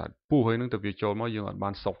ដូចសត្វពស់អីហ្នឹងទៅវាចូលមកយើងអត់បា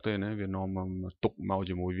នសុកទេណាវានាំមកទុកមក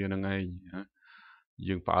ជាមួយវាហ្នឹងឯង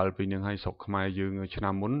យើងផ្អើលពីហ្នឹងហើយស្រុកខ្មែរយើងឆ្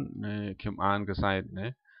នាំមុនខ្ញុំអានកសែតណា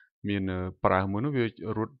មានប្រើមួយនោះវា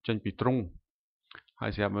រត់ចេញពីទ្រុងហើ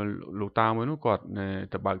យស្រាប់លោកតាមួយនោះគាត់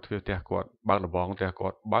ទៅបើកទ្វារផ្ទះគាត់បើកលបងផ្ទះគា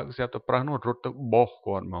ត់បើកស្រាប់តែប្រើនោះរត់ទៅបោះ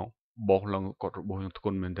គាត់មកបោះឡើងគាត់របោះយ៉ាងធ្ង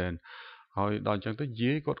ន់មែនទែនហើយដល់អញ្ចឹងទៅ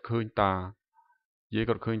យាយគាត់ឃើញតា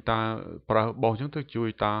ប្រើបោះអញ្ចឹងទៅជួយ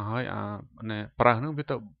តាហើយប្រើហ្នឹងវា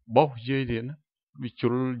ទៅបោះយាយទៀតណាវាជុ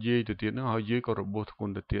លយាយទៅទៀតហ្នឹងហើយយាយក៏របោះធ្ង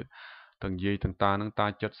ន់ទៅទៀតទាំងយាយទាំងតាហ្នឹងតា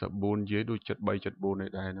74យាយដូច73 74ឯ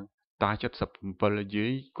ដែរហ្នឹងតា77យាយ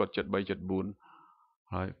គាត់73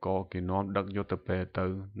 74ហើយក៏គេនាំដឹកយកទៅពេទ្យទៅ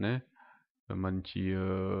ណាมันជា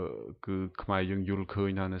គឺខ្មែរយើងយល់ឃើញ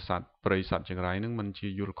ថានៅសត្វព្រៃសត្វចង្រៃហ្នឹងมันជា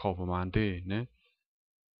យល់ខុសប្រហែលទេណា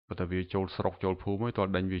ប៉ុន្តែវាចូលស្រុកចូលភូមិហើយតើ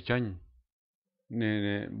ដេញវាចេញនេះ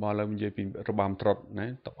បើលើនិយាយពីរបាំត្រុដិណា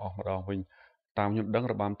តអស់ម្ដងវិញតាមខ្ញុំដឹង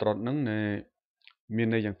របាំត្រុដិហ្នឹងមាន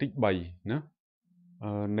ន័យយ៉ាងតិច3ណា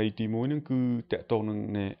ន័យទី1ហ្នឹងគឺតកតងនឹង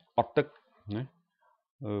អត់ទឹកណា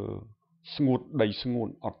ស្ងួតដីស្ងួត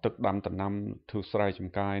អត់ទឹកដាំដំណាំធ្វើស្រែច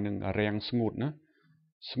ម្ការនឹងរាំងស្ងួតណា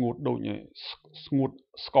ស្ងួតដូចស្ងួត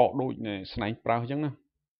ស្កកដូចស្នែងប្រើអញ្ចឹងណា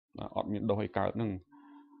អត់មានដុះឲ្យកើតហ្នឹង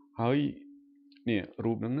ហើយនេះ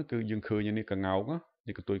រូបហ្នឹងគឺយើងឃើញនេះកងោក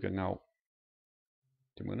នេះកន្ទុយកងោក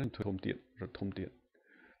ជំនឿហ្នឹងធំទៀតរត់ធំទៀត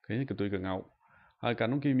ឃើញកន្ទុយកងោកហើយកាល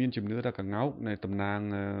នោះគេមានជំនឿថាកងោកនៅតំណាង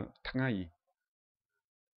ថ្ងៃ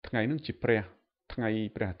ហ្នឹងជាព្រះថ្ងៃ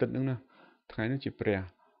ព្រះអាទិត្យហ្នឹងណាថ្ងៃហ្នឹងជាព្រះ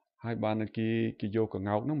ហើយបានគេយកក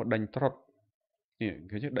ងោកហ្នឹងមកដេញត្រុដិនេះ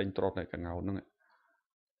គេចេះដេញត្រុដិហើយកងោកហ្នឹង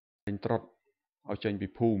ដេញត្រុដិឲ្យចេញពី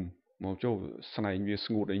ភូមិមកចូលស្នែងវា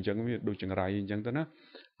ស្ងួតអីចឹងវាដូចចង្រៃអីចឹងទៅណា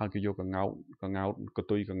ហើយគេយកកងោកកន្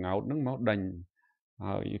ទុយកងោកហ្នឹងមកដេញ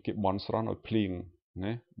ហើយគេបន់ស្រន់ឲ្យភ្លៀង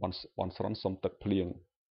ណាបន់ស្រន់សុំទឹកភ្លៀង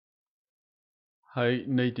ហើយ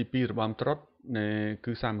នៃទី2របាំត្រុដិ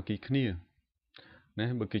គឺសាមគ្គីគ្នាណា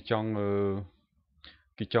បើគេចង់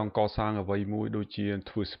កសាងអ្វីមួយដូចជា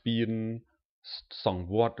ធ្វើស្ពានសង់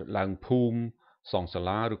វត្តឡើងភូមិសង់សា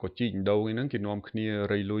លាឬក៏ជីកដូងអីហ្នឹងគេនាំគ្នា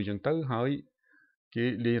រៃលុយចឹងទៅហើយគេ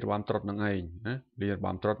លេងរបាំត្រុដិហ្នឹងឯងណាលេងរ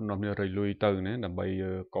បាំត្រុដិនាំគ្នារៃលុយទៅណាដើម្បី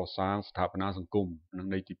កសាងស្ថាបនាសង្គមនឹង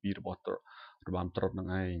នៃទី2របស់របាំត្រុដិហ្នឹង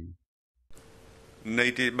ឯងនៃ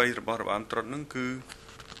ទី3របស់របាំត្រុដិហ្នឹង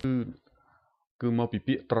គឺមកពី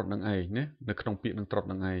ពាក្យត្រុដិហ្នឹងឯងណានៅក្នុងពាក្យនឹងត្រុដិ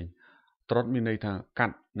ហ្នឹងឯងត្រុដិមានន័យថាកា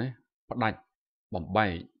ត់ណាផ្ដាច់បំបែ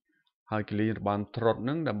កហើយគេលេងរបាំត្រុដិហ្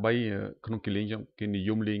នឹងដើម្បីក្នុងគេលេងគេនិយ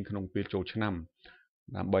មលេងក្នុងពេលចូលឆ្នាំ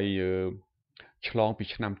ដើម្បី ឆ្លងពី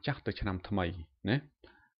ឆ្នាំចាស់ទៅឆ្នាំថ្មីណា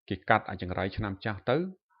គេកាត់អាចង្រៃឆ្នាំចាស់ទៅ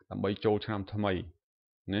ដើម្បីចូលឆ្នាំថ្មី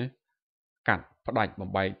ណាកាត់ផ្ដាច់បំ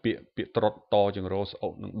បែកពាក្យត្រុតតចង្រោស្អុ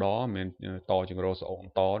កនឹងដមិនតចង្រោស្អុក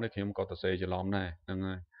តនេះខ្ញុំក៏ទៅសេច្រឡំដែរហ្នឹង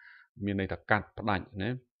ហើយមានន័យថាកាត់ផ្ដាច់ណា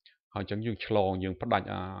ហើយអញ្ចឹងយើងឆ្លងយើងផ្ដាច់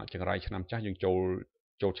ចង្រៃឆ្នាំចាស់យើងចូ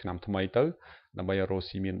លឆ្នាំថ្មីទៅដើម្បីឲ្យរស់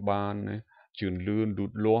ស៊ីមានបានណាជឿនលឿនលូ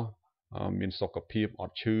តលាស់មានសុខភាពអ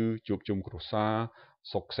ត់ឈឺជួបជុំគ្រួសារ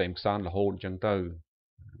សុខក្សេមក្សាន្តរហូតអញ្ចឹងទៅ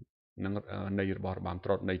នឹងន័យរបស់របាំត្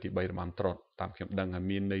រុដន័យទី3របាំត្រុដតាមខ្ញុំដឹងហើយ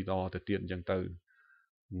មានន័យតទៅទៀតអញ្ចឹងទៅ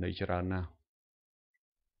ន័យច្រើនណាស់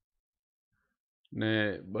ណែ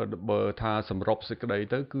បើថាសម្របសេចក្តី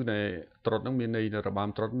ទៅគឺណែត្រុដហ្នឹងមានន័យរបាំ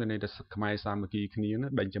ត្រុដមានន័យថាខ្មែរសាមគ្គីគ្នាណា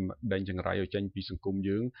ដេញចង្រៃឲ្យចេញពីសង្គម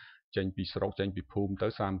យើងចេញពីស្រុកចេញពីភូមិទៅ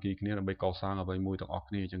សាមគ្គីគ្នាដើម្បីកសាងអ្វីមួយទាំងអស់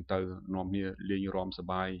គ្នាអញ្ចឹងទៅនាំគ្នាលេងរំសប្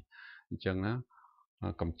បាយអញ្ចឹងណា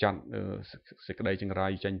កំចាត់សេចក្តីចង្រៃ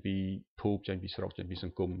ចេញពីភូមិចេញពីស្រុកចេញពីស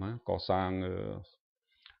ង្គមណាកសាង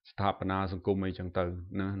ស្ថាបនាសង្គមអីចឹងទៅ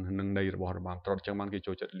ណានឹងន័យរបស់របាំត្រុដអញ្ចឹងបានគេ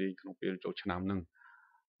ចូលចិត្តលេងក្នុងពេលចូលឆ្នាំហ្នឹង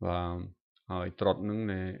បាទហើយត្រុដហ្នឹង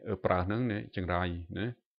ប្រើហ្នឹងចង្រៃណា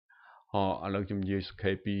ឥឡូវខ្ញុំនិយាយសង្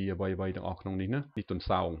ខេបពីអ្វីទាំងអស់ក្នុងនេះណានេះទុន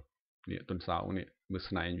សោងនេះទុនសោងនេះមើល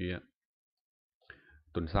ស្នែងវា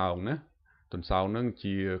ទុនសោងណាទុនសោងហ្នឹង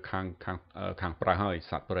ជាខាងប្រើហើយ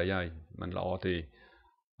សត្វព្រៃហើយมันល្អទេ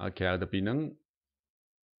ហើយក្រៅទៅពីហ្នឹង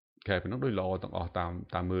ដូចល្អទាំងអស់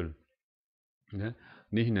តាមមើលណា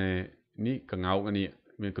នេះកងោកនេះ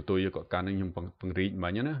មានកតុយក៏កាន់ខ្ញុំពង្រីកមិ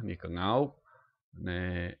ញណានេះកងោកណែ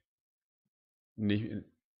នេះ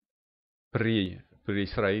ព្រាយ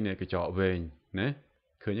ស្រីនេះកញ្ចក់វែងណា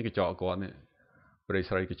ឃើញកញ្ចក់គាត់នេះព្រាយ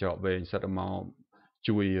ស្រីកញ្ចក់វែងសិតមក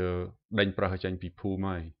ជួយដេញប្រើសចេញពីភូមិ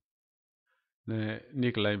ហើយ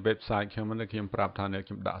នេះកន្លែង website ខ្ញុំប្រាប់ថាខ្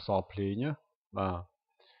ញុំដាក់អក្សរភ្លេងណាបាទ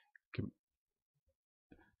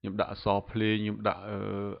ខ្ញុំដាក់អក្សរភ្លេងខ្ញុំដាក់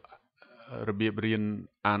របៀបរៀន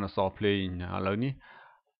អានអក្សរភ្លេងឥឡូវនេះ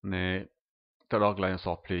ទៅដល់កន្លែងអក្ស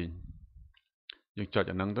រភ្លេងយើងចុច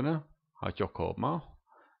អាហ្នឹងទៅណាហើយចុះក្រោ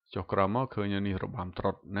មមកឃើញនេះរបាំត្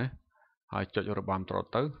រុដណាហើយចុចរបាំត្រុដ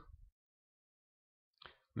ទៅ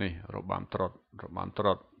នេះរបាំត្រុដ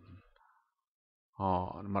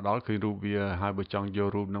មកដល់គឺរូបវាហើយបើចង់យក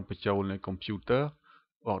រូបនឹងបញ្ចូលនៅកុំព្យូទ័រ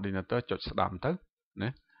Ordinator ចុចស្ដាំទៅណា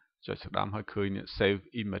ចុចស្ដាំហើយឃើញ Save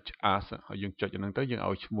Image As ហើយយើងចុចហ្នឹងទៅយើង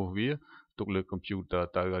ឲ្យឈ្មោះវាទុកលើកុំព្យូទ័រ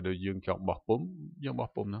ទៅហើយដល់យើងចង់បោះពុម្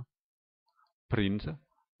ពណា Print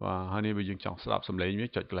បាទហើយនេះបើយើងចង់ស្ដាប់សំឡេងវា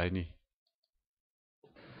ចុចកន្លែងនេះ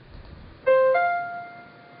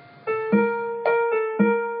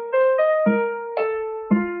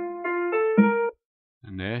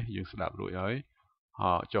យើងស្ដាប់រួចហើយ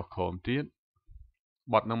ចុះក្រោមទៀត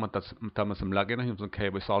បត់ហ្នឹងមិនតែមួយសម្លឹកទេណាខ្ញុំសង្ខេ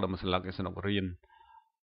បឲ្យសល់តែមួយសម្លឹកឯសនុករៀន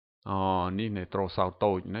នេះត្រូសោ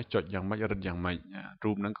តូចណាចុចយ៉ាងម៉េចរឹតយ៉ាងម៉េច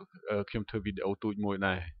រូបហ្នឹងខ្ញុំធ្វើវីដេអូទូចមួយ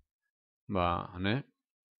ដែរបាទណា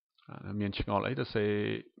មានឆ្ងល់អីទៅសេ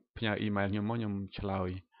ផ្ញើអ៊ីមែលខ្ញុំមកខ្ញុំឆ្លើយ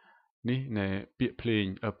នេះពាក្យភ្លេង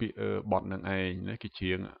ពាក្យបត់នឹងឯងណាគេច្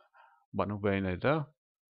រៀងបត់នោះវែងដែរទៅ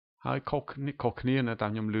ហើយខុសគ្នាណាតា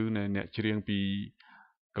មខ្ញុំឮអ្នកច្រៀងពី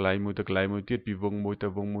កន្លែងមួយទៅកន្លែងមួយទៀតពីវងមួយទៅ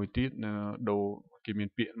វងមួយទៀតដូរគេមាន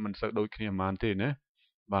ពាក្យមិនសូវដូចគ្នាប៉ុន្មានទេណា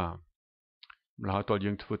បាទម្ល៉េះតើ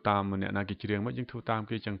យើងធ្វើតាមអ្នកណាគេច្រៀងមកយើងធ្វើតាម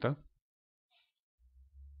គេចឹងទៅ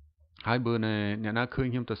ហើយបើអ្នកណាឃើញ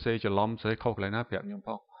ខ្ញុំទៅសេច្រឡំសេខុសកន្លែងណាប្រាប់ខ្ញុំផ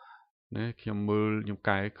ងណាខ្ញុំមើលខ្ញុំ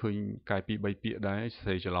កែឃើញកែ2 3ពាក្យដែរ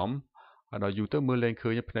សេច្រឡំហើយដល់យូរទៅមើលលេងឃើ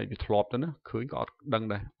ញភ្នែកវាធ្លាប់ទៅណាឃើញក៏អត់ដឹង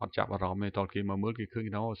ដែរអត់ចាប់អារម្មណ៍ទេតើគេមកមើលគេឃើញ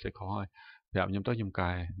សេខុសហើយប្រាប់ខ្ញុំទៅខ្ញុំ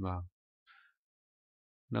កែបាទ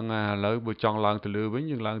ហ្នឹងឥឡូវបើចង់ឡើងទៅលើវិញ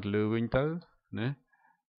យើងឡើងទៅលើវិញទៅណា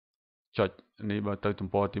ចុចនេះបើទៅទំ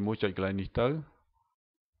ព័រទី1ចុចកន្លែងនេះទៅ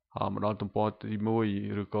មកដល់ទំព័រទី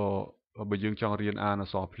1ឬក៏បើយើងចង់រៀនអានអ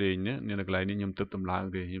ក្សរភ្លេងនេះនៅកន្លែងនេះខ្ញុំទើបតម្លើង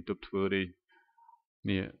ទេខ្ញុំទើបធ្វើទេ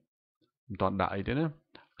នេះមិនតាន់ដាក់អីទេណា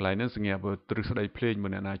កន្លែងនេះសម្រាប់ទ្រឹស្ដីភ្លេងបើ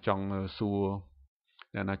អ្នកណាចង់សួរ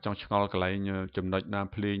អ្នកណាចង់ឆ្ងល់កន្លែងចំណុចណា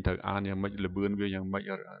ភ្លេងត្រូវអានយ៉ាងម៉េចល្បឿនវាយ៉ាងម៉េច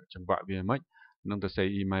ចង្វាក់វាយ៉ាងម៉េចនឹងទៅសេ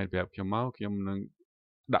អ៊ីមែលប្រាប់ខ្ញុំមកខ្ញុំនឹង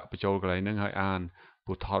ដាក់បញ្ចូលកន្លែងហ្នឹងឲ្យអានព្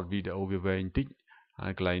រោះថតវីដេអូវាវែងតិចហើ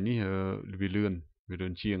យកន្លែងនេះវាលឿ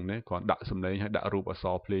នជាងណាគ្រាន់ដាក់សំឡេងឲ្យដាក់រូបអក្ស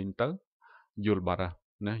រភ្លេងទៅយល់បាត់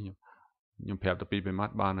ណាខ្ញុំប្រាប់ទៅ2 3ម៉ា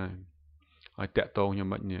ត់បានហើយតាក់តងខ្ញុំ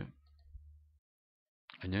មិននេះ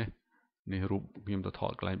អញ្ញនេះរូបខ្ញុំទៅថ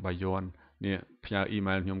តកន្លែងបាយ័ននេះផ្ញើអ៊ី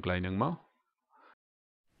មែលខ្ញុំកន្លែងហ្នឹងមក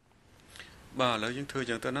បាទឥឡូវយើងធ្វើ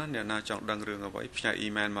ចឹងទៅណាអ្នកណាចង់ដឹងរឿងអ្វីផ្ញើអ៊ី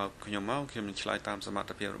មែលមកខ្ញុំនឹងឆ្លើយតាមសមត្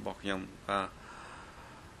ថភាពរបស់ខ្ញុំបាទ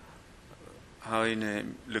ហើយ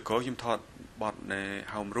លើកក្រោយខ្ញុំថតបទ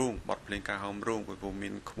ហោមរូងបទភ្លេងការហោមរូងព្រោះមា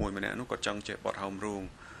នក្មួយម្នាក់នោះគាត់ចង់ចេះបទហោមរូង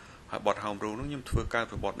ហើយបត់ហោមរូងនោះខ្ញុំធ្វើការ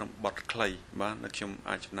បត់ខ្លីបាទនៅខ្ញុំ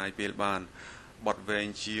អាចចំណាយពេលបានបត់វែង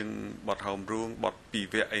ជាងបត់ហោមរូងបត់ពីរ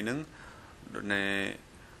វគ្គអីហ្នឹងណែ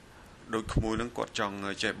ដូចក្មួយហ្នឹងគាត់ចង់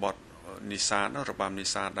ចេះបត់នេសាទរបាំនេ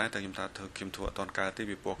សាទដែរតែខ្ញុំថាខ្ញុំធ្វើអត់ទាន់កើតទេ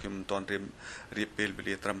ពីព្រោះខ្ញុំមិនទាន់រៀបពេលវេ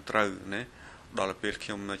លាត្រឹមត្រូវណាដល់ពេលខ្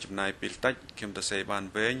ញុំចំណាយពេលតិចខ្ញុំទៅសេបាន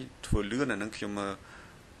វែងធ្វើលឿនអាហ្នឹងខ្ញុំ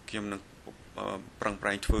នឹងប្រឹងប្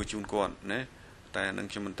រែងធ្វើជូនគាត់ណាតែអានឹង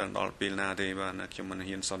ខ្ញុំមិនដឹងដល់ពេលណាទេបាទខ្ញុំមិន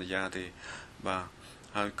ហ៊ានសន្យាទេបាទ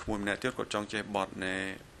ហើយក្មួយម្នាក់ទៀតគាត់ចង់ចេះបត់ណែ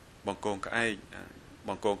បង្គោលក្អែក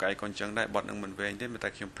ក៏អញ្ចឹងដែរបត់នឹងមិនវែងទេតែ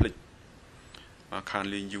ខ្ញុំភ្លេចខាន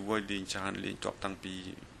លេងយូរហើយលេងច្រើនលេងជាប់តាំងពី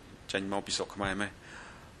ចាញ់មកពីស្រុកខ្មែរម៉េះ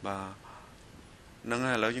បាទហ្នឹង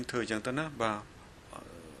ហើយឥឡូវយើងធ្វើអញ្ចឹងទៅណាបាទ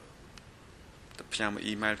ផ្ញើមក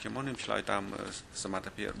អ៊ីមែលខ្ញុំមកខ្ញុំឆ្លើយតាមសមត្ថ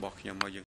ភាពរបស់ខ្ញុំមកយើង